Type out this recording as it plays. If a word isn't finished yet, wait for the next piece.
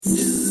Oh,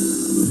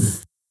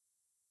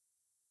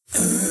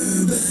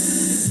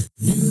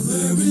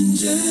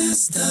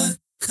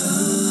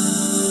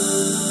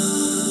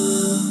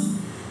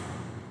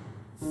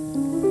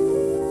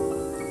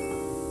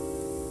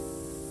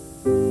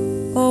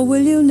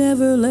 will you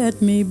never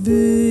let me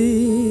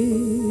be?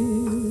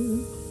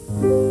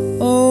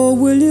 Oh,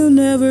 will you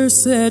never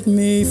set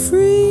me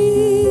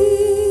free?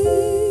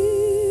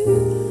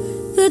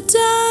 The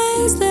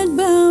ties that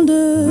bound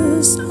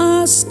us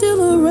are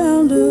still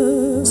around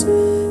us.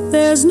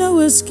 There's no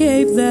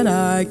escape that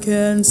I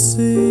can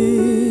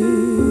see.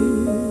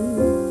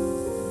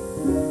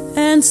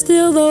 And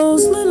still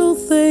those little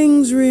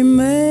things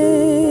remain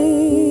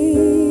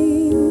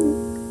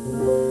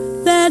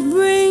that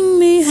bring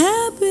me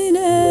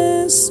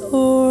happiness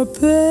or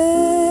pain.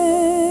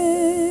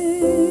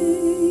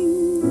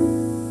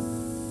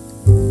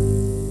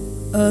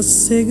 A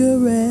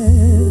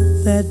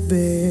cigarette that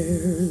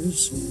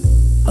bears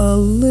a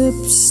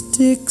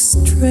lipstick's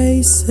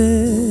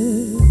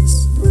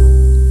traces,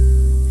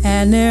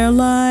 an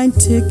airline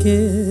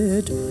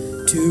ticket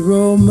to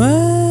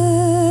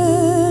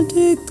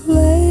romantic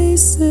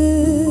places,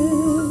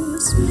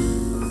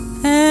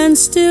 and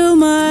still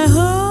my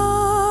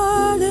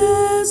heart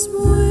has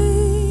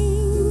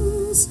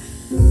wings.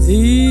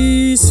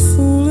 These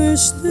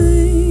foolish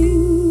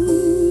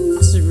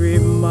things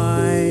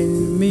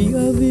remind me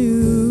of you.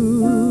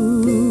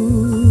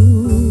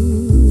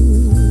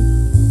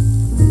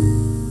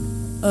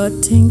 A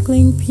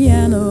tinkling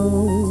piano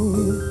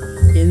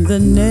in the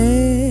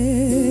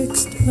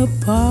next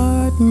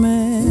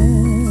apartment,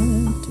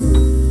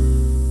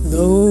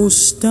 those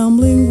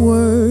stumbling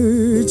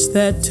words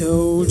that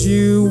told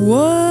you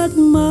what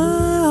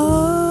my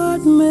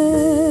heart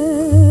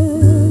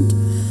meant,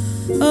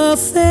 a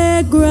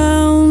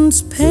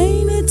fairground's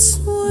painted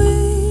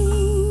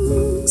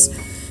swings.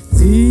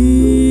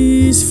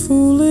 These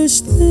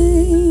foolish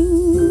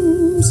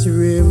things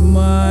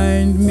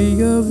remind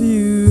me of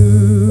you.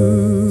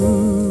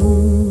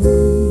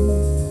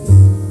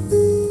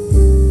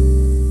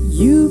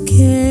 You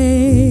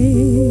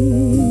came,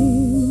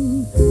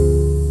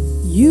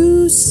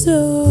 you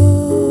saw,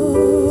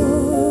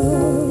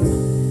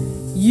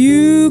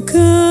 you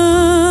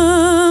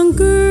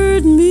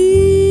conquered me.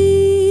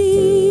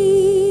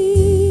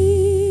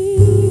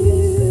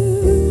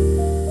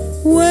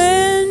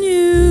 When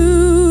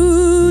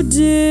you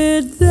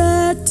did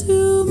that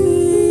to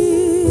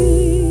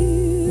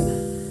me,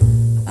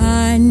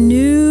 I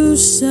knew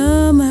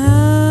somehow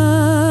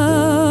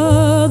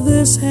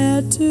this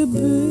had to be.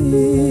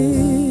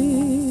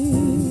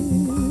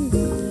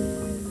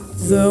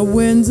 The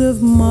winds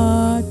of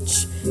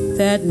March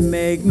that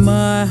make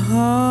my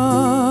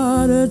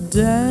heart a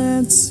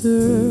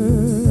dancer,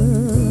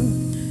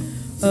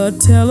 a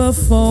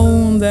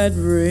telephone that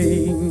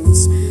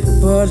rings,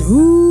 but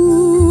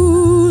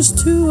who's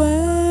to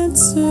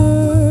answer?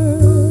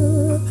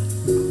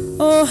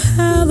 Oh,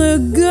 how the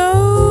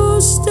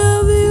ghost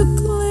of you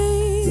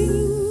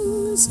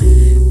clings.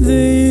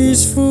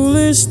 These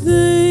foolish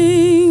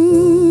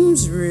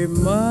things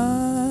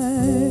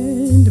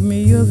remind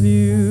me of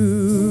you.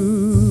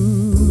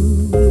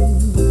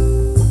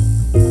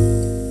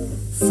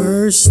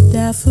 First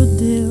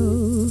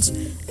daffodils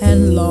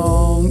and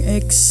long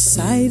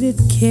excited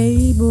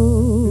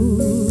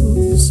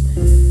cables,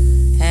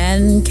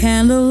 and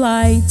candle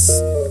lights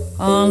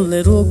on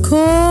little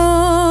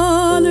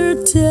corner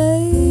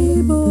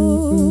tables,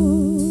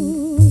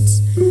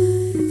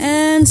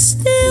 and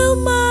still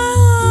my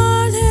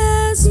heart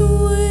has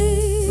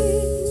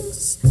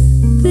wings.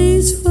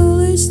 These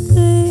foolish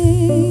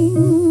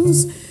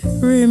things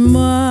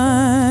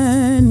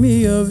remind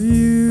me of you.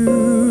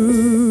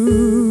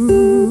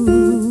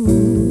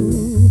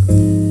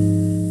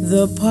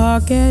 The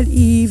park at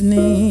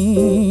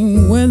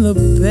evening when the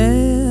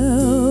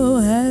bell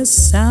has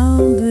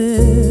sounded,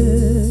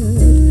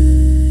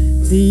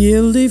 the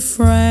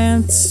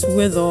Ile-de-France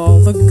with all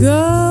the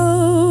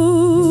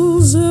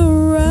girls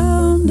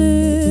around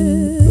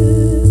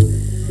it,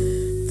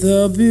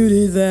 the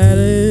beauty that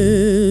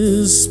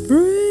is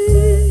spring's.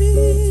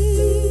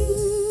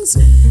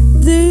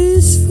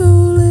 These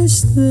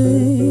foolish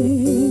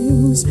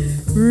things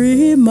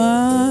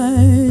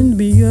remind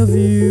me of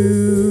you.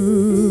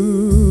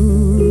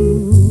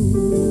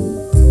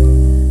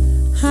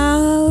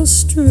 How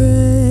strange,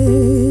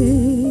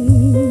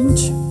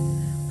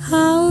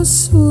 how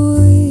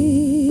sweet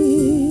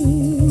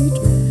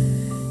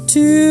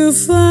to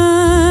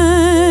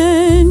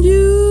find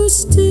you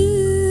still.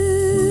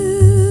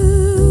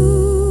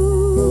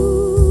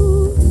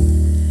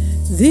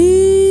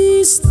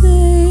 These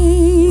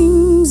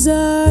things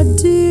are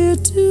dear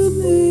to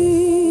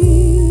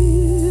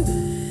me.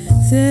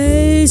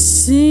 They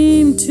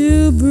seem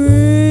to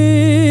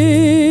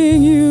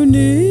bring you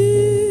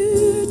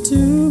near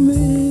to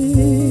me.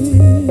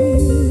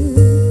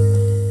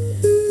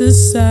 The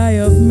sigh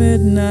of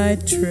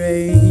midnight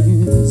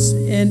trains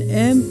in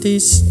empty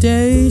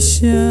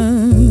stations,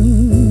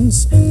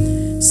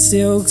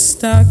 silk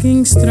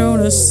stockings thrown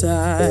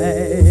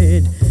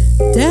aside,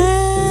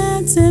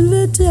 dance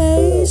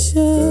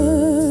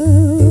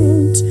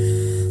invitations.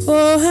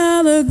 Oh,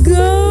 how the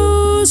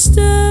ghost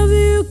of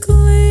you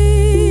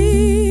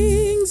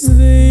clings.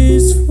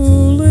 These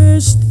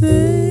foolish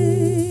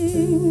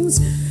things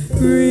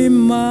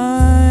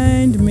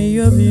remind me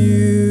of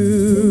you.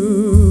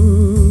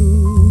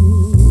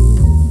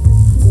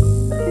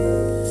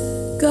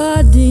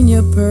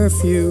 Gardenia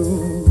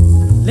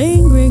perfume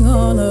lingering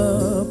on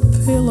a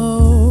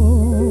pillow.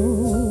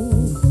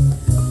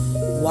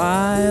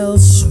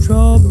 Wild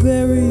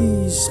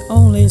strawberries,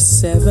 only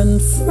 7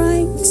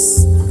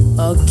 francs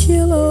a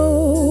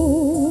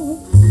kilo.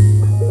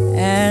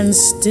 And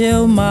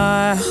still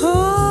my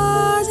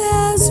heart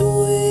has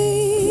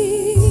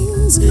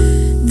wings.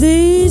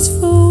 These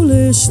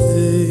foolish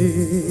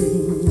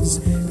things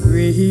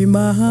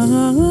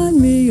remind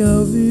me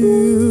of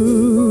you.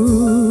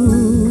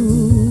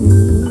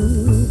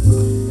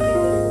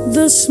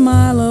 The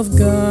smile of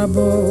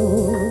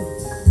Garbo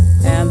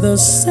and the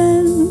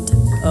scent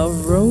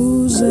of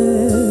roses,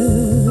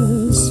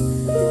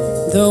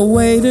 the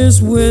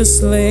waiters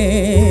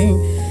whistling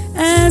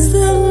as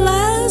the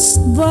last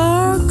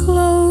bar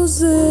closes,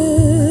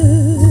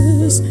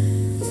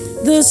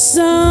 the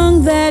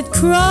song that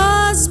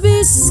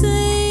Crosby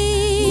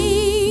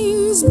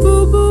sings,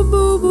 boo, boo,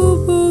 boo,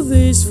 boo, boo.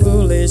 These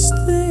foolish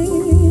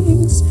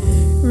things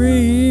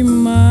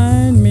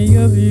remind me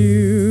of you.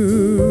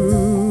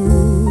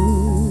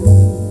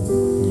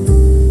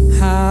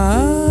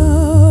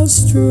 How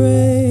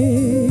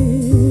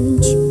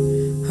strange,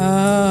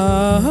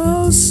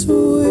 how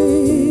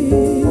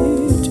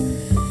sweet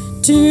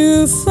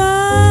to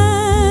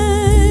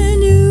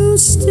find you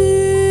still.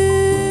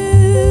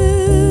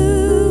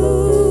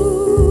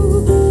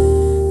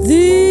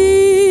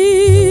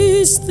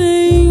 These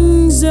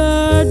things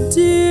are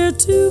dear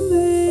to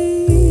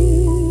me.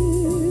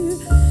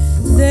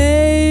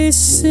 They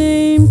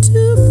seem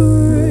to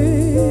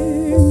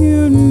bring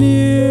you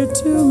near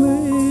to me.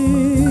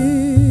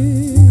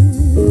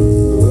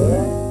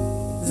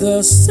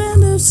 The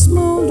scent of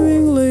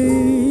smoldering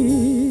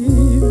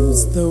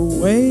leaves, the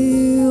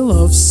wail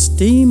of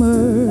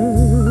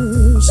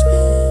steamers,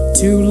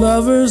 2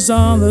 lovers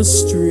on the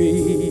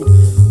street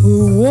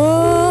who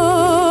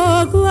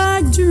walk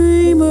like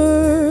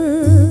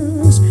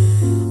dreamers.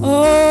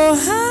 Oh,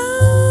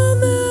 how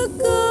the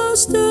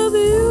ghost of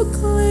you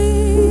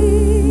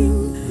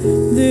cling.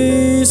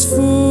 These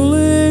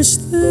foolish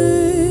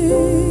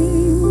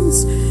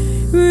things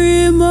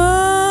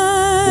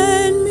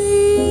remind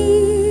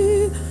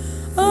me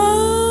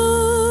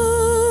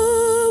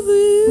of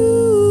you.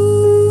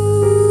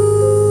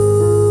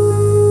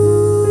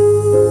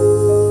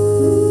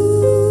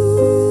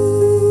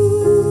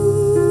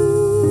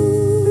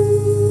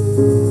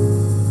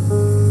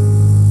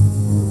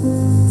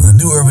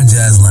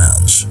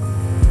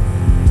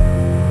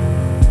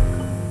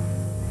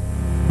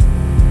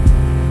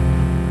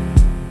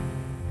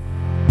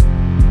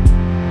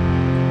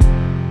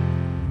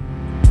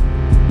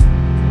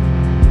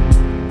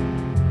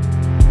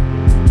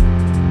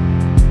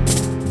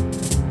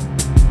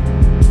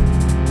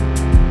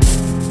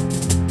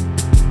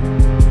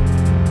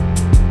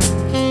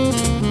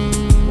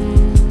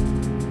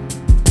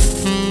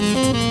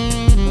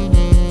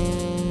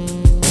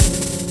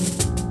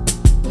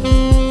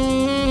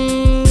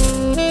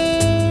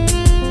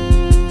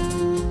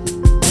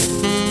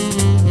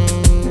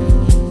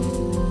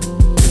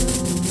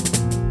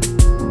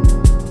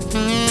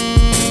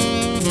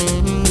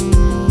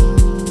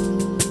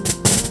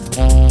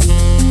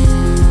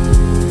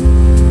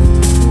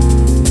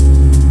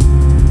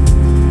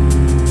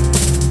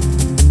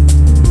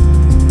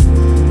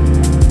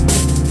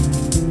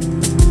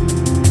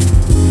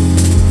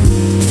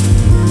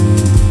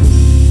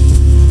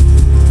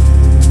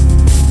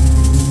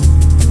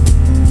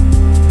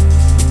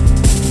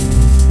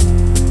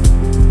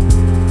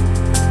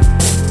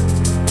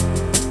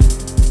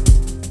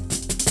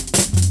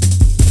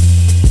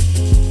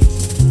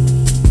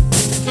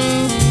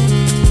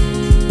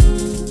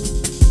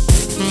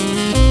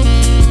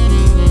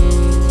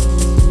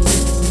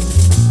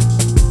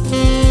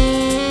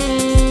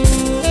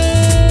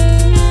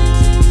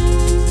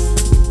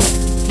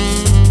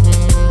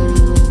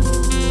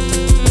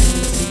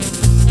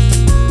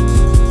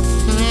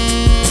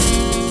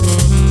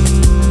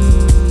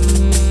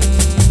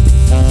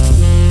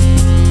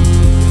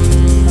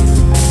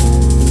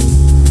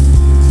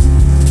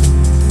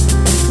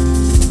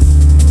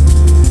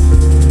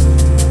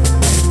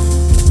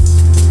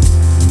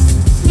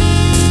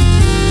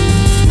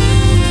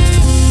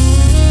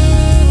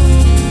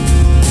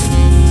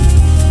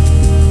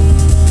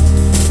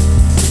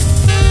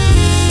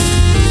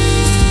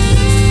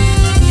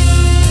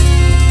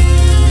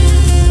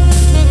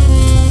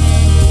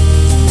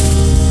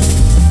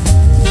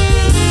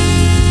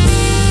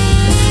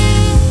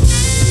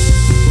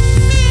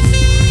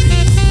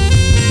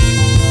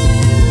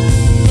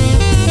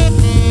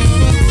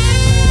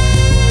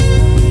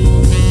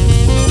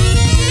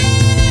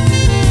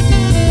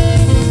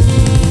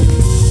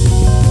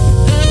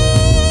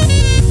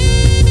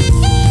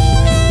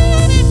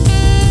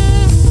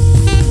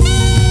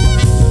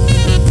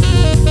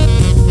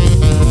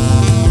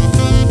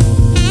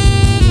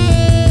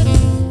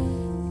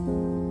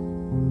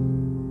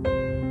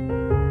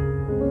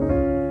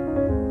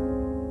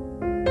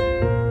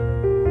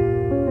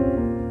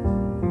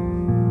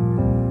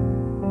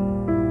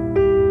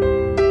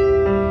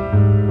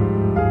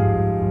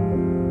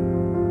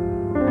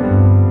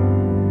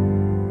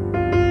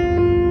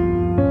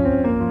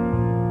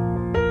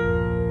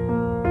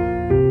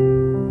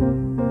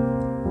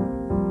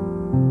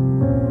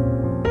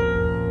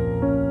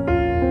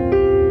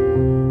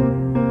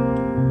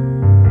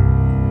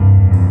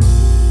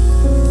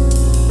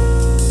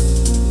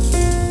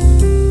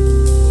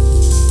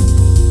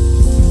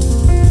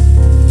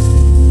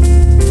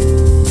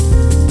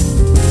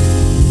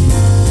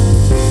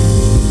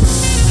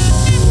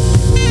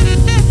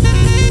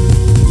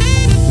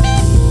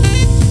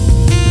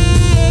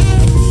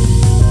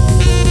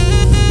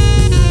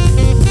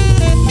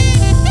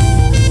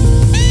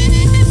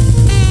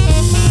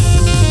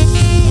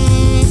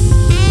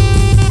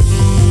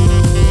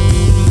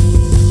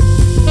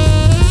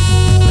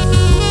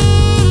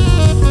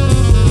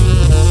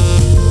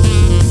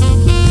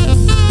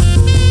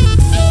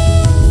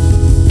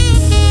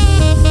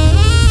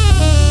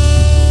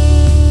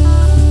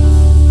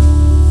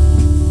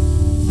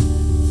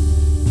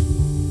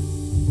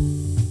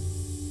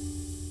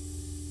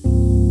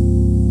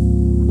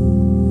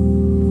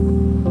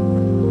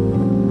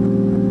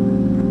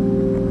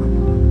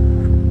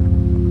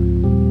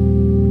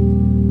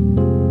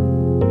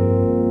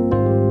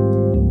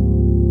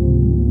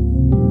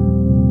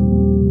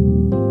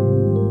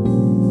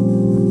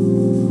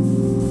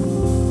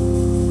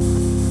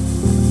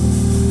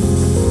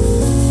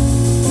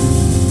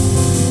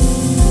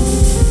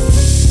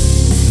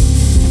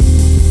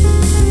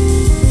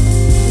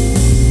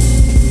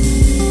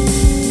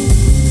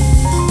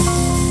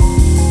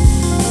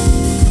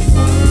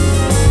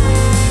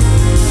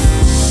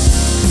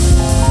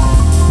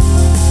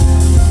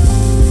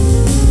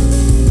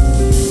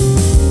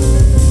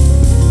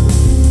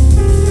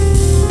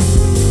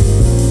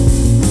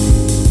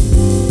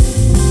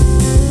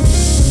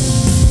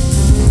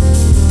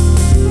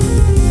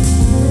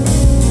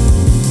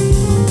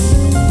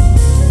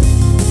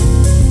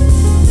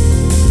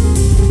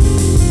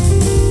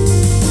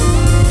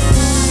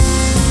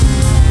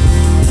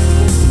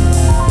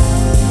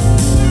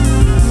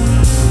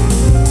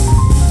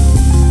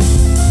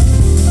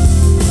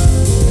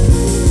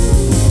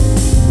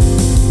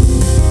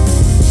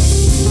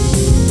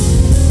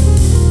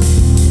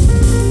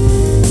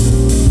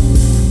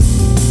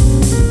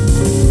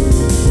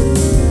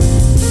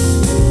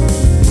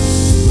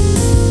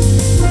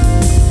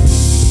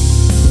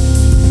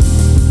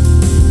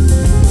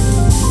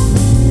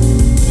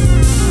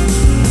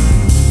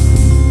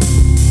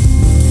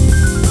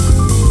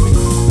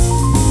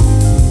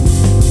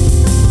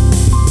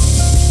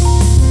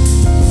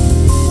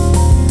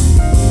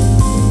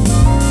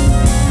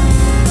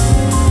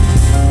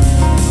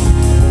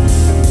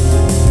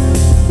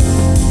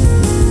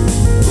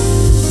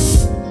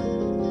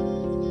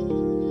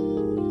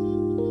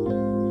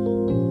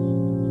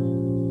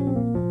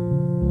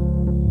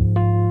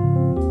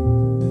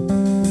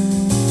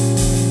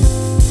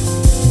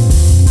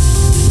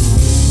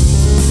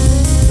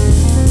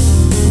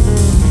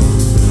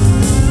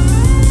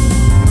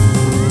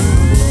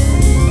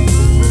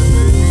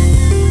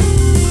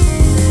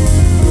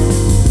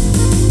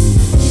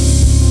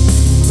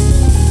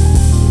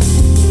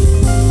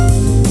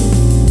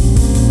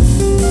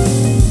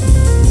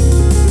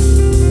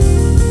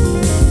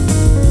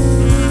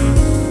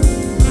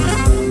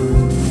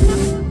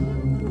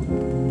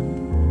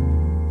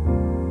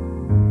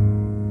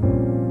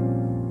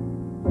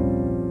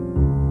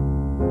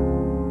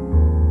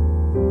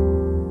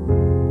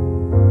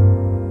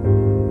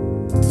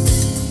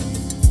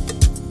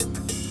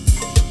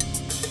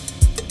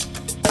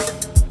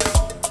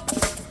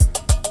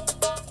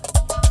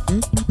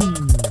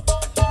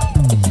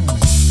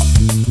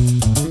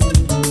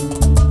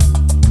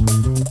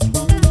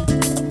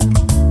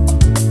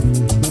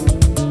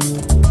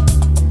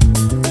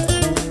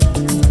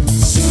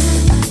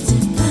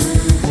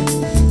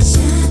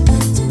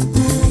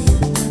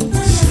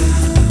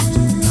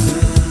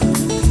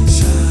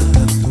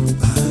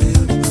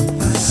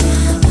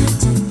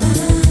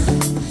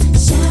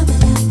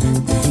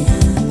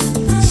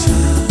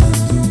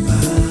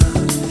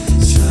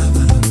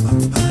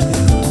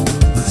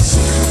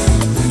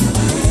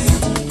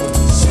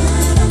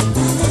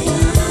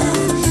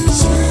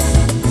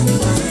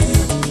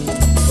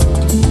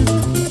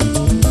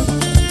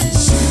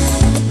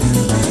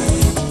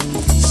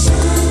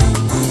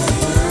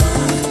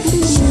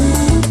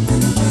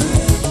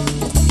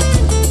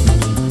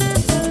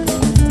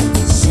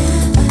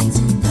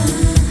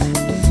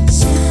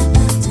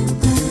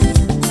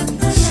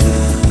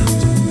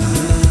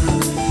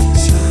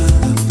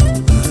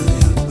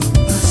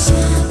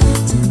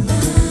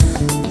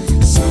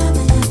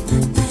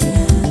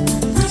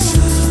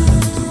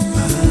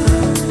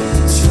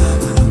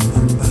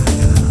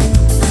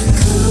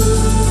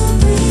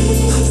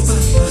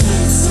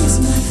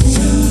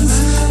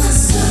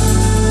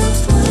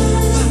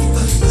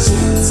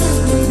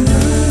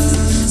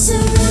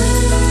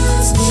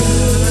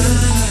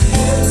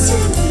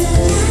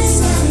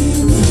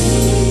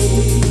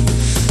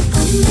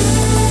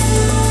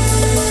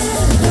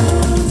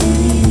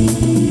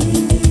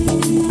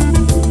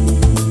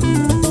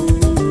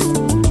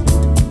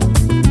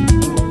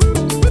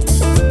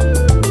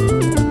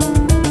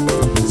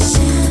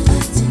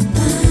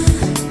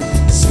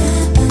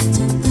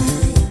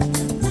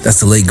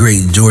 the late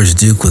great George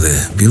Duke with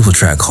a beautiful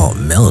track called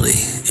Melody.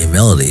 A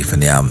Melody from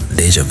the album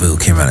Deja Vu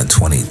came out in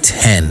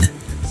 2010.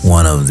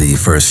 One of the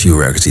first few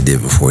records he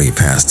did before he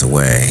passed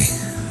away.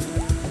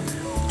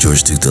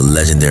 George Duke, the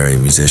legendary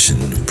musician,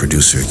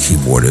 producer,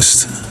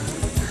 keyboardist,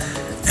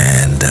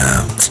 and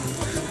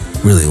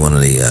really one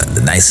of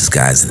the nicest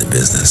guys in the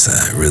business.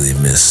 I really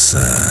miss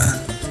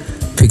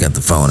picking up the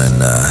phone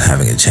and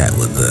having a chat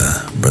with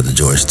brother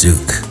George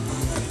Duke.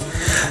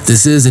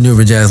 This is the New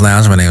Urban Jazz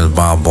Lounge. My name is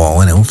Bob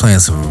Baldwin, and we're playing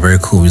some very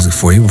cool music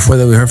for you. Before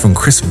that, we heard from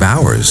Kris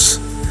Bowers.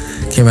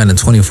 Came out in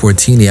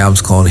 2014. The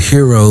album's called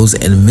Heroes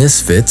and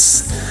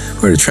Misfits.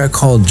 We heard a track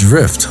called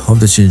Drift. Hope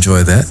that you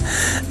enjoyed that.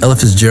 Ella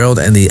Fitzgerald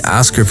and the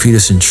Oscar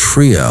Peterson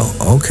Trio.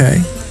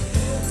 Okay.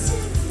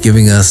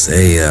 Giving us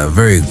a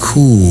very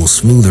cool,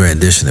 smooth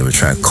rendition of a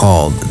track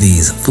called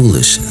These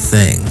Foolish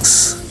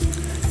Things.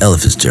 Ella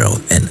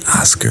Fitzgerald and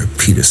Oscar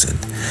Peterson.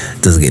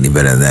 Doesn't get any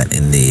better than that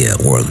in the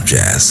world of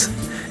jazz.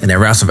 And that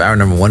wraps up hour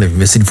number one. If you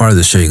missed any part of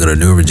the show, you go to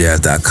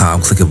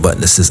newurbanjazz.com, click a button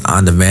that says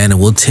On Demand,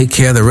 and we'll take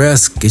care of the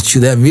rest. Get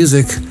you that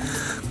music,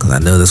 because I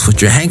know that's what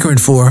you're hankering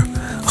for.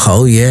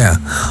 Oh, yeah.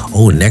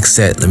 Oh, next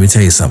set, let me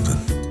tell you something.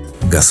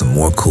 We got some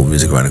more cool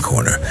music around the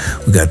corner.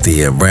 We got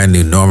the brand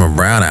new Norman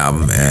Brown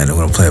album, and we're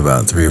going to play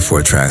about 3 or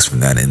 4 tracks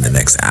from that in the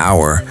next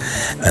hour,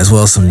 as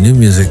well as some new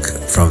music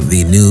from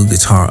the new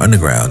Guitar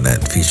Underground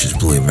that features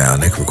Bluey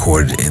Maunick,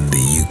 recorded in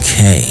the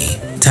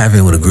UK. Tap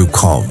in with a group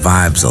called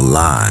Vibes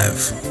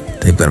Alive.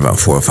 They've got about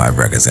 4 or 5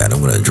 records out.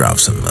 I'm going to drop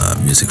some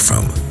music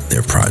from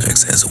their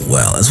projects as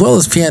well as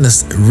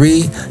pianist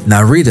Rei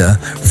Narita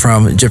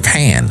from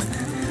Japan.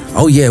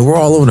 Oh yeah, we're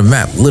all over the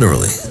map,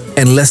 literally.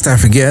 And lest I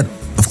forget,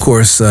 of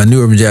course,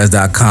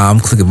 newurbanjazz.com,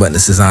 click a button that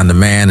says On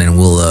Demand, and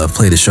we'll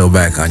play the show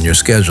back on your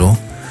schedule,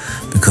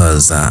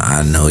 because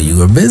I know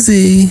you are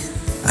busy.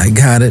 I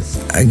got it.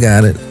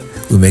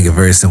 We make it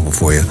very simple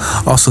for you.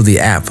 Also, the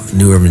app,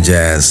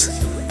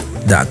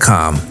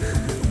 newurbanjazz.com.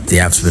 The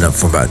app's been up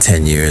for about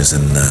 10 years,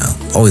 and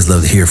always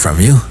love to hear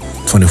from you.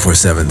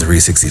 24/7,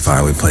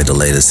 365, we play the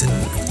latest in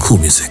cool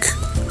music,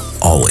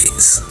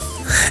 always.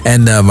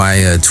 And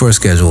my tour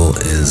schedule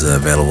is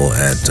available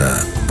at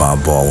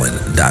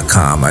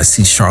bobbaldwin.com. I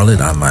see Charlotte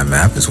on my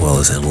map, as well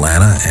as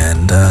Atlanta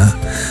and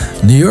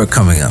New York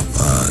coming up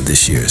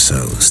this year,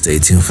 so stay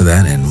tuned for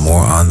that, and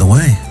more on the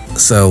way.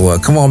 So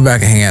come on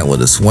back and hang out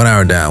with us. 1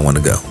 hour down, 1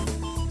 to go.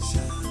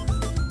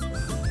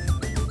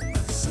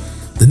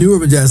 The New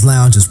Urban Jazz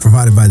Lounge is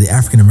provided by the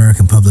African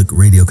American Public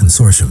Radio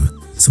Consortium.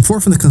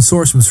 Support from the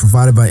consortium is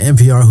provided by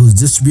NPR, whose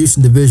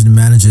distribution division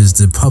manages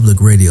the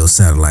public radio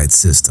satellite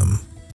system.